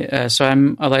me, so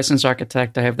I'm a licensed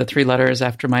architect. I have the 3 letters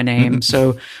after my name.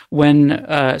 So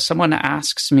when someone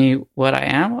asks me what I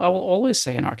am, I will always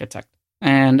say an architect.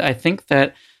 And I think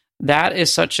that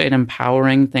is such an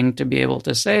empowering thing to be able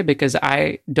to say, because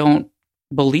I don't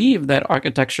believe that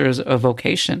architecture is a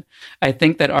vocation. I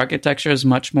think that architecture is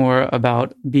much more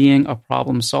about being a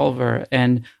problem solver,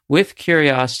 and with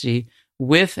curiosity,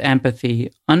 with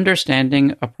empathy,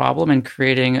 understanding a problem and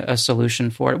creating a solution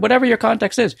for it, whatever your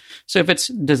context is. So if it's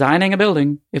designing a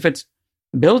building, if it's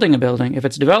building a building, if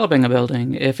it's developing a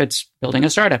building, if it's building a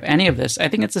startup, any of this, I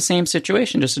think it's the same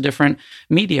situation, just a different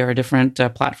media or a different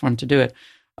platform to do it.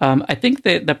 I think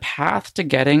that the path to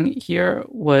getting here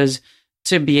was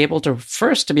to be able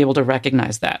to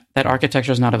recognize that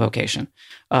architecture is not a vocation,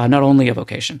 not only a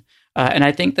vocation. And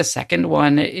I think the second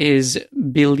one is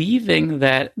believing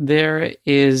that there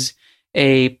is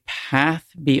a path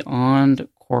beyond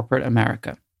corporate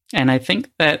America. And I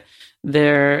think that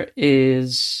there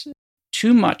is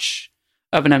too much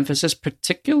of an emphasis,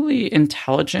 particularly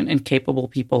intelligent and capable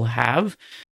people have,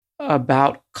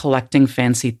 about collecting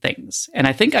fancy things. And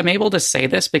I think I'm able to say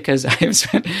this because I've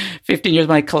spent 15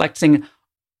 years collecting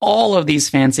all of these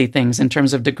fancy things in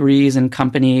terms of degrees and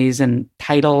companies and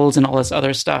titles and all this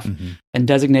other stuff and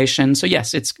designations. So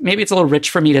yes, it's a little rich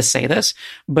for me to say this,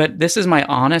 but this is my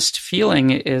honest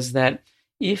feeling, is that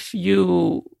if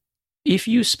you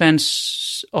spend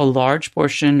a large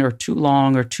portion or too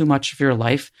long or too much of your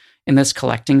life in this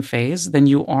collecting phase, then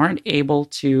you aren't able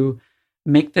to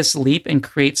make this leap and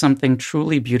create something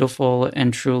truly beautiful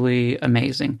and truly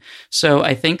amazing. So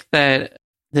I think that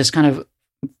this kind of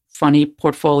funny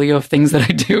portfolio of things that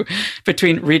I do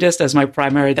between Redist as my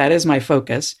primary, that is my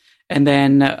focus. And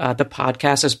then the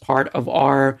podcast is part of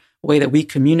our way that we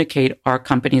communicate our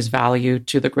company's value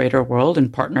to the greater world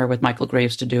and partner with Michael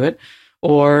Graves to do it.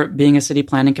 Or being a city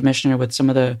planning commissioner with some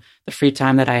of the free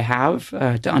time that I have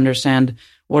to understand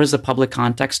what is the public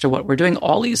context to what we're doing.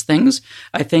 All these things,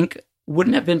 I think,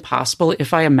 wouldn't have been possible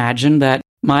if I imagined that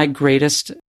my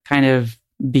greatest kind of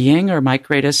being, or my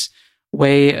greatest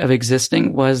way of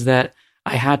existing, was that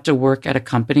I had to work at a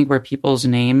company where people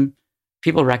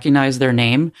recognize their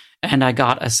name, and I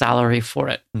got a salary for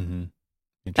it. Mm-hmm.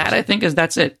 That, I think,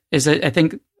 that's it. I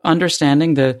think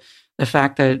understanding the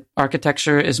fact that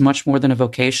architecture is much more than a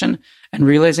vocation, and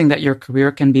realizing that your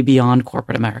career can be beyond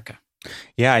corporate America.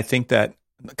 Yeah, I think that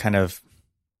kind of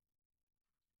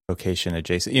vocation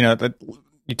adjacent,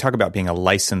 you talk about being a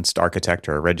licensed architect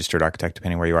or a registered architect,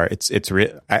 depending where you are.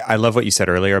 I love what you said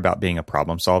earlier about being a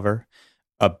problem solver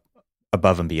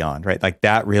above and beyond, right? Like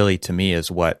that really, to me, is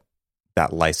what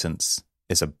that license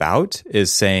is about,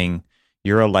 is saying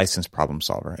you're a licensed problem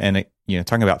solver. And,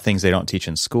 talking about things they don't teach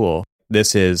in school,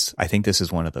 I think this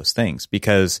is one of those things,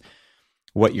 because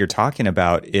what you're talking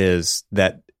about is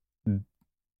that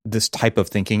this type of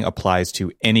thinking applies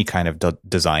to any kind of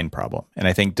design problem. And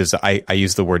I think I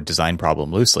use the word design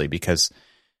problem loosely, because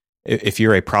if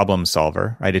you're a problem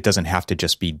solver, right, it doesn't have to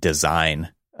just be design,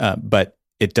 but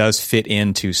it does fit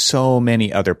into so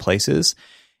many other places.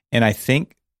 And I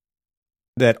think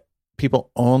that people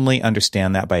only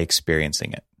understand that by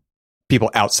experiencing it,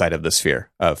 people outside of the sphere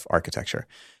of architecture.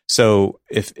 So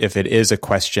if it is a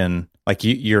question, like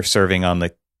you're serving on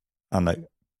the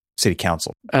city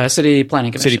council, city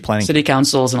planning commission, city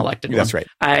council is an elected one. That's right.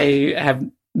 I have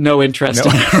no interest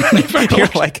in running. You're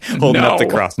like holding up the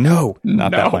cross. No,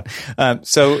 not that one.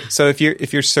 So if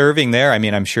you're serving there, I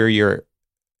mean, I'm sure you're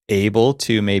able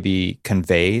to maybe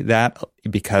convey that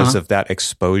because of that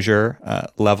exposure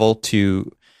level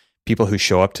to people who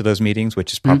show up to those meetings,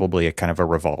 which is probably a kind of a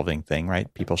revolving thing,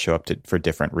 right? People show up for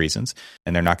different reasons,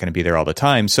 and they're not going to be there all the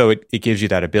time. So it gives you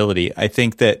that ability. I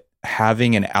think that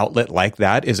having an outlet like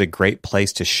that is a great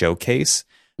place to showcase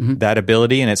that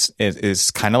ability. And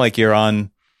it's kind of like you're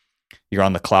on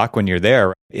the clock when you're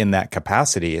there in that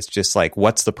capacity. It's just like,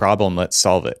 what's the problem? Let's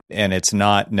solve it. And it's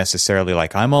not necessarily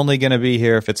like, I'm only going to be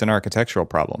here if it's an architectural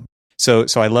problem. So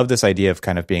I love this idea of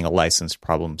kind of being a licensed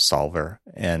problem solver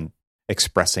and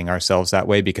expressing ourselves that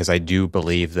way, because I do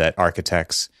believe that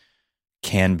architects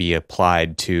can be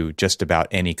applied to just about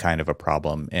any kind of a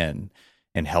problem and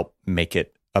help make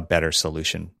it a better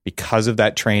solution because of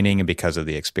that training and because of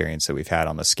the experience that we've had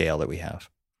on the scale that we have.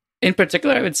 In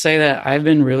particular, I would say that I've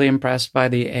been really impressed by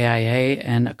the AIA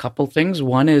and a couple things.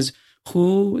 One is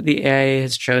who the AIA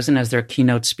has chosen as their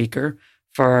keynote speaker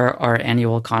for our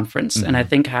annual conference. And I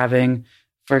think having,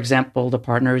 for example, the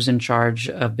partners in charge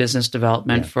of business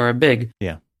development for a big.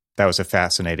 Yeah. That was a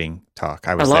fascinating talk.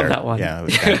 I love there. That one. Yeah, it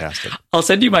was fantastic. I'll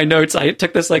send you my notes. I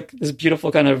took this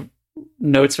beautiful kind of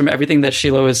notes from everything that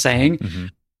Sheila was saying.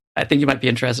 I think you might be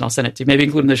interested. I'll send it to you. Maybe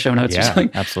include in the show notes or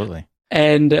something. Absolutely.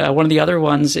 And one of the other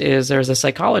ones is there's a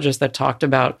psychologist that talked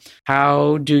about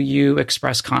how do you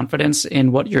express confidence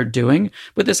in what you're doing,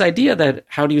 with this idea that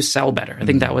how do you sell better? I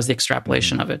think that was the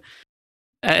extrapolation of it.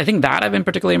 I think that I've been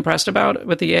particularly impressed about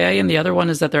with the AIA. And the other one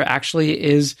is that there actually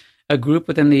is a group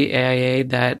within the AIA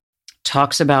that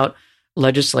talks about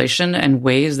legislation and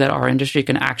ways that our industry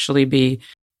can actually be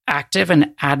active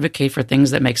and advocate for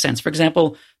things that make sense. For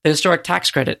example, the historic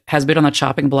tax credit has been on the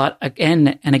chopping block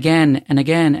again and again and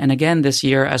again and again this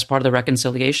year as part of the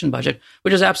reconciliation budget,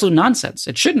 which is absolute nonsense.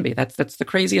 It shouldn't be. That's the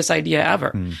craziest idea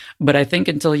ever. But I think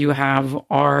until you have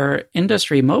our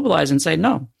industry mobilize and say,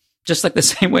 no, just like the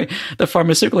same way the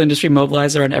pharmaceutical industry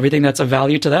mobilizes around everything that's of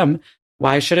value to them,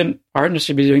 why shouldn't our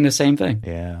industry be doing the same thing?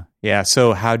 Yeah.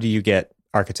 So how do you get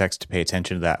architects to pay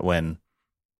attention to that when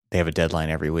they have a deadline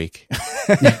every week?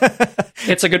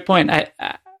 It's a good point.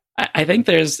 I think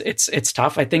it's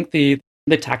tough. I think the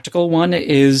tactical one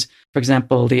is, for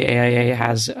example, the AIA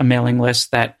has a mailing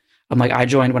list that I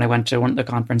joined when I went to one of the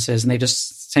conferences, and they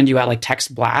just send you out like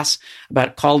text blasts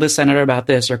about call this senator about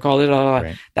this or call it.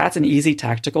 Right. That's an easy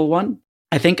tactical one.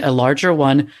 I think a larger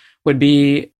one would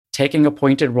be taking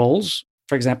appointed roles,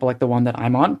 for example, like the one that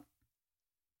I'm on.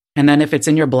 And then if it's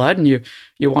in your blood and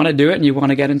you want to do it and you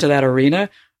want to get into that arena,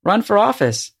 run for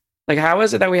office. Like, how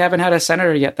is it that we haven't had a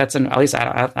senator yet that's at least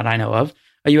that I know of,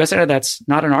 a U.S. senator that's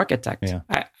not an architect? Yeah.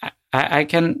 I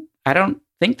don't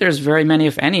think there's very many,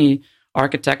 if any,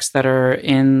 architects that are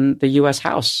in the U.S.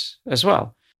 House as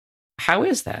well. How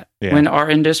is that when our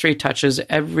industry touches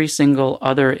every single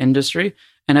other industry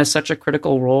and has such a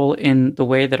critical role in the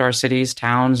way that our cities,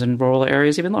 towns, and rural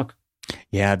areas even look?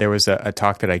 Yeah, there was a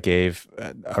talk that I gave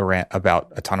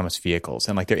about autonomous vehicles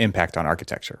and like their impact on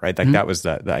architecture, right? Like that was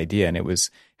the idea. And it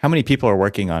was how many people are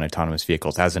working on autonomous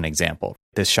vehicles as an example.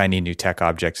 This shiny new tech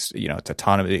objects, it's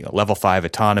autonomy, level 5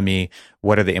 autonomy.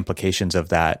 What are the implications of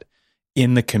that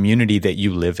in the community that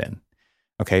you live in?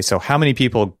 Okay, so how many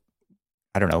people,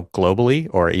 I don't know, globally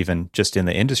or even just in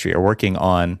the industry are working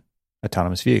on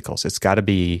autonomous vehicles. It's got to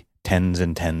be tens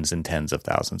and tens and tens of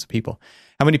thousands of people.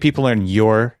 How many people in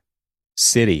your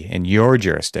city, in your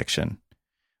jurisdiction,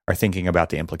 are thinking about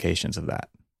the implications of that?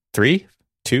 3,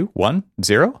 2, 1,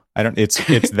 0?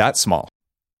 It's that small.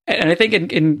 And I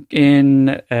think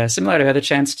in similar, I had a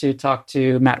chance to talk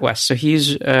to Matt West. So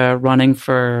he's running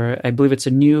for, I believe it's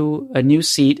a new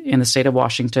seat in the state of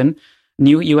Washington,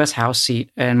 new U.S. House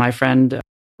seat. And my friend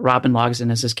Robin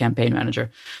Logsdon is his campaign manager.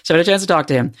 So I had a chance to talk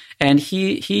to him. And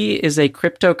he is a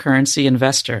cryptocurrency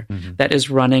investor that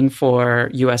is running for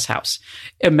U.S. House.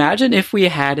 Imagine if we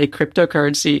had a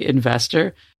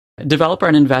cryptocurrency developer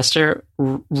and investor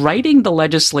writing the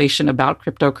legislation about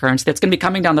cryptocurrency that's going to be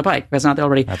coming down the pike, that's not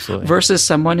already, Absolutely. Versus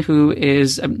someone who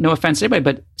is, no offense to anybody,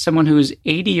 but someone who's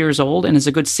 80 years old and is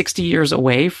a good 60 years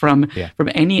away from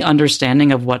any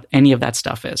understanding of what any of that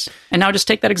stuff is. And now just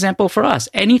take that example for us,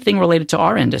 anything related to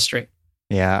our industry.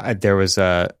 Yeah, there was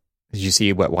did you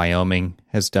see what Wyoming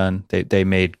has done? They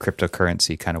made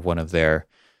cryptocurrency kind of one of their,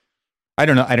 I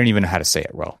don't even know how to say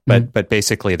it well, but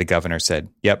basically the governor said,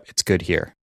 yep, it's good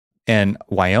here. And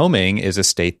Wyoming is a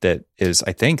state that is,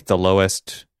 I think, the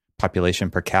lowest population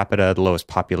per capita, the lowest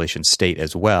population state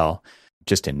as well,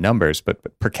 just in numbers, but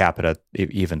per capita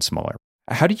even smaller.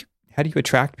 How do you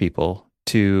attract people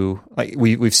to, like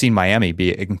we've seen Miami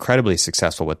be incredibly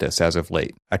successful with this as of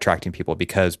late, attracting people,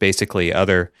 because basically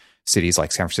other cities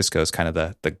like San Francisco is kind of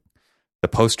the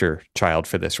poster child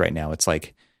for this right now. It's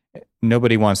like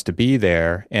nobody wants to be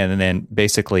there, and then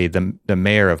basically the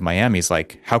mayor of Miami is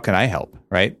like, how can I help,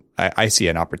 right? I see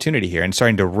an opportunity here, and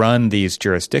starting to run these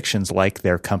jurisdictions like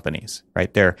their companies,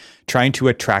 right? They're trying to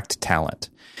attract talent.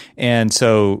 And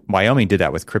so Wyoming did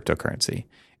that with cryptocurrency.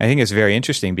 I think it's very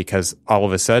interesting because all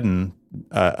of a sudden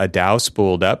a DAO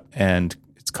spooled up, and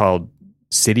it's called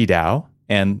City DAO.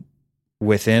 And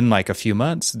within like a few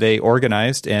months, they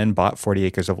organized and bought 40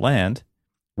 acres of land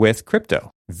with crypto.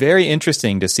 Very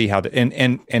interesting to see how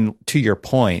and to your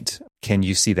point, can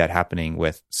you see that happening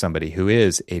with somebody who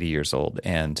is 80 years old?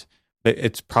 And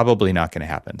it's probably not going to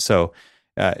happen. So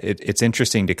it's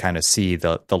interesting to kind of see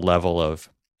the level of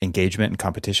engagement and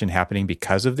competition happening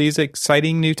because of these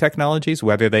exciting new technologies,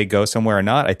 whether they go somewhere or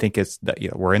not. I think it's that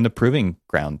we're in the proving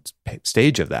ground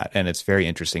stage of that, and it's very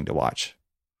interesting to watch.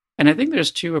 And I think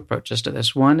there's two approaches to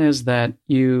this. One is that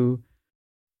you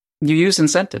use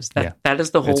incentives. That is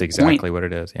the whole point. That's exactly what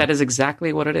it is. Yeah. That is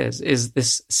exactly what it is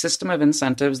this system of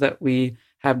incentives that we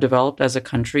have developed as a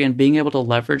country, and being able to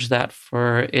leverage that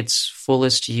for its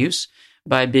fullest use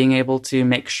by being able to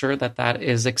make sure that that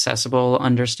is accessible,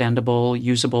 understandable,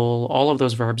 usable, all of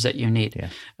those verbs that you need.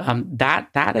 Yeah.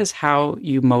 That is how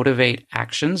you motivate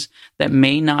actions that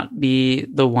may not be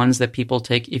the ones that people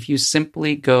take if you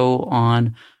simply go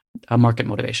on market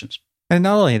motivations. And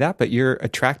not only that, but you're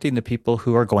attracting the people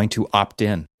who are going to opt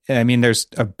in. I mean, there's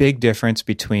a big difference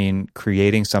between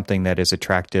creating something that is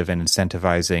attractive and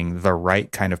incentivizing the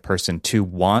right kind of person to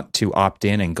want to opt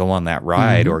in and go on that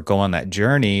ride or go on that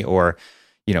journey or,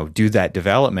 do that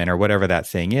development or whatever that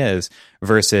thing is,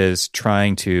 versus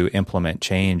trying to implement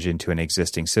change into an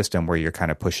existing system where you're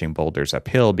kind of pushing boulders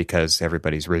uphill because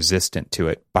everybody's resistant to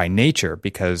it by nature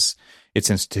because it's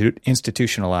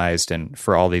institutionalized and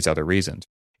for all these other reasons.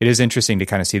 It is interesting to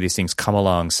kind of see these things come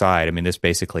alongside. I mean, this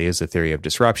basically is the theory of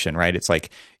disruption, right? It's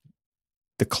like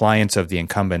the clients of the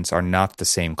incumbents are not the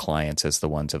same clients as the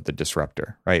ones of the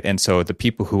disruptor, right? And so the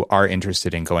people who are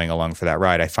interested in going along for that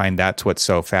ride, I find that's what's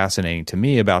so fascinating to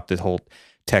me about the whole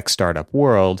tech startup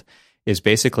world is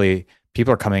basically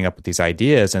people are coming up with these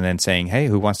ideas and then saying, hey,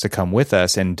 who wants to come with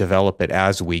us and develop it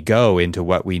as we go into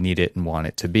what we need it and want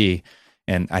it to be?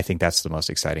 And I think that's the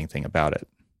most exciting thing about it.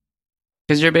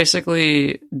 Because you're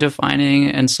basically defining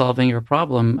and solving your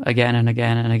problem again and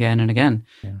again and again and again.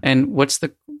 Yeah. And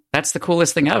that's the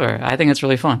coolest thing ever. I think it's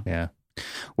really fun. Yeah.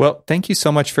 Well, thank you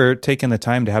so much for taking the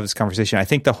time to have this conversation. I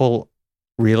think the whole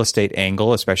real estate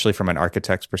angle, especially from an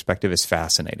architect's perspective, is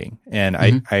fascinating. And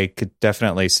I could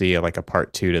definitely see like a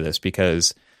part 2 to this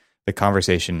because the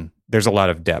conversation, there's a lot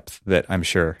of depth that I'm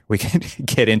sure we can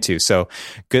get into. So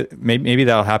good. Maybe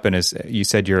that'll happen. As you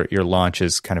said, your launch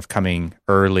is kind of coming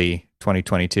early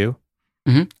 2022.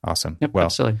 Awesome. Yep, well,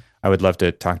 absolutely. I would love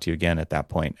to talk to you again at that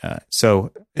point.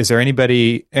 So is there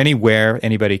anybody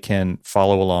can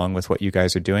follow along with what you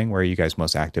guys are doing? Where are you guys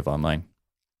most active online?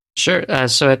 Sure.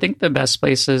 So I think the best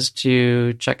places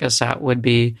to check us out would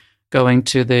be going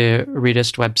to the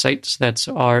Redist website. So that's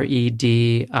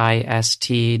redist.us,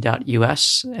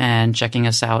 and checking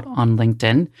us out on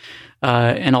LinkedIn.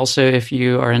 And also, if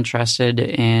you are interested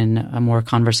in a more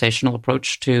conversational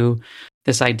approach to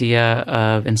this idea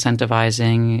of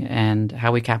incentivizing and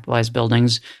how we capitalize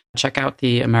buildings, check out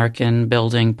the American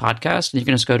Building Podcast. You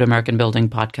can just go to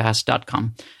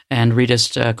americanbuildingpodcast.com. And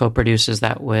Readist co-produces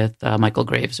that with Michael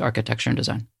Graves, Architecture and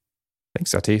Design.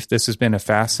 Thanks, Atif. This has been a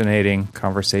fascinating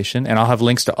conversation, and I'll have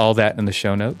links to all that in the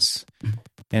show notes.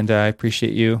 And I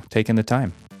appreciate you taking the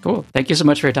time. Cool. Thank you so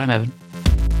much for your time, Evan.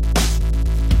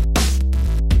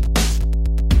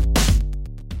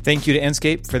 Thank you to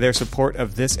Enscape for their support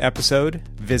of this episode.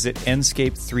 Visit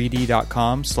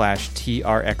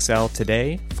enscape3d.com/TRXL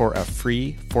today for a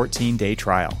free 14-day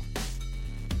trial.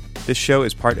 This show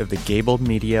is part of the Gable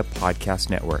Media Podcast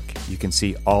Network. You can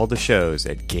see all the shows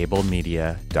at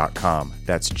gablemedia.com.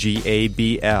 That's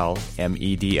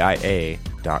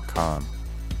GABLMEDIA.com.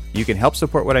 You can help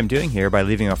support what I'm doing here by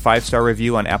leaving a 5-star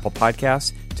review on Apple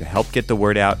Podcasts to help get the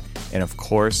word out, and of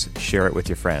course, share it with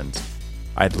your friends.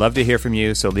 I'd love to hear from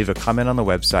you, so leave a comment on the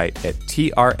website at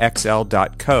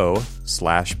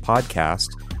trxl.co/podcast,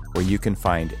 where you can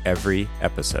find every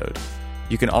episode.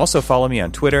 You can also follow me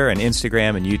on Twitter and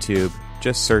Instagram and YouTube.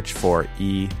 Just search for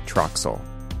eTroxel.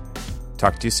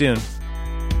 Talk to you soon.